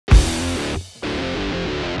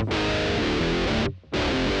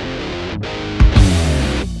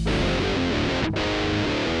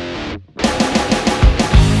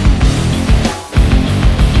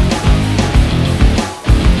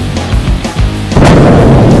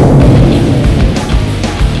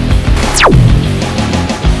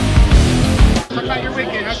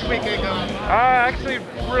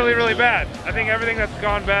I think everything that's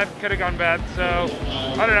gone bad could have gone bad. So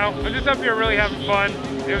I don't know. I'm just up here really having fun.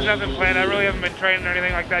 There's nothing planned. I really haven't been training or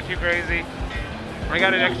anything like that too crazy. I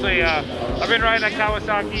got it actually. I've been riding a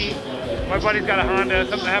Kawasaki. My buddy's got a Honda.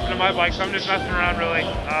 Something happened to my bike, so I'm just messing around really.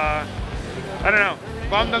 I don't know.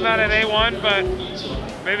 Bummed I'm not at A1, but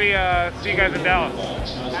maybe see you guys in Dallas.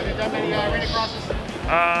 Have you done many Arenacrosses?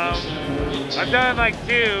 I've done like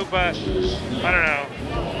 2, but I don't know.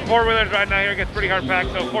 4-wheelers riding out here gets pretty hard packed,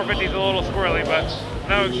 so 450 is a little squirrely, but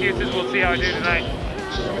no excuses. We'll see how I do tonight.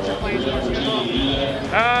 What's your plans for schedule?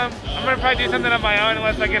 I'm gonna probably do something on my own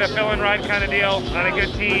unless I get a fill-in ride kind of deal on a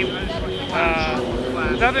good team.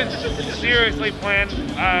 Nothing seriously planned.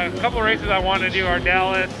 A couple races I want to do are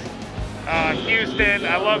Dallas, Houston.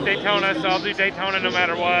 I love Daytona, so I'll do Daytona no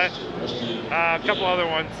matter what. A couple other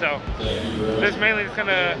ones, so this mainly just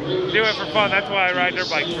gonna do it for fun. That's why I ride dirt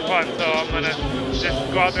bikes for fun. So I'm gonna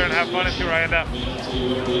just go out there and have fun and see where I end up.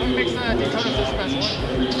 What makes Daytona so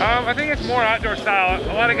special? I think it's more outdoor style.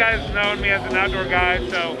 A lot of guys know me as an outdoor guy,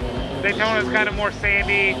 so Daytona is kind of more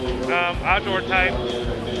sandy, outdoor type.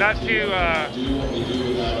 Not too.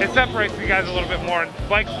 It separates the guys a little bit more.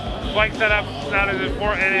 Bike setup is not as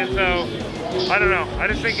important, and so. I don't know. I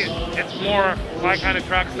just think it's more my kind of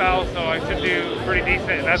track style, so I should do pretty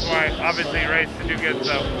decent. And that's why, obviously, race to do good.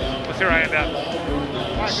 So we'll see where I end up.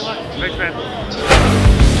 All right, good luck. Thanks, man.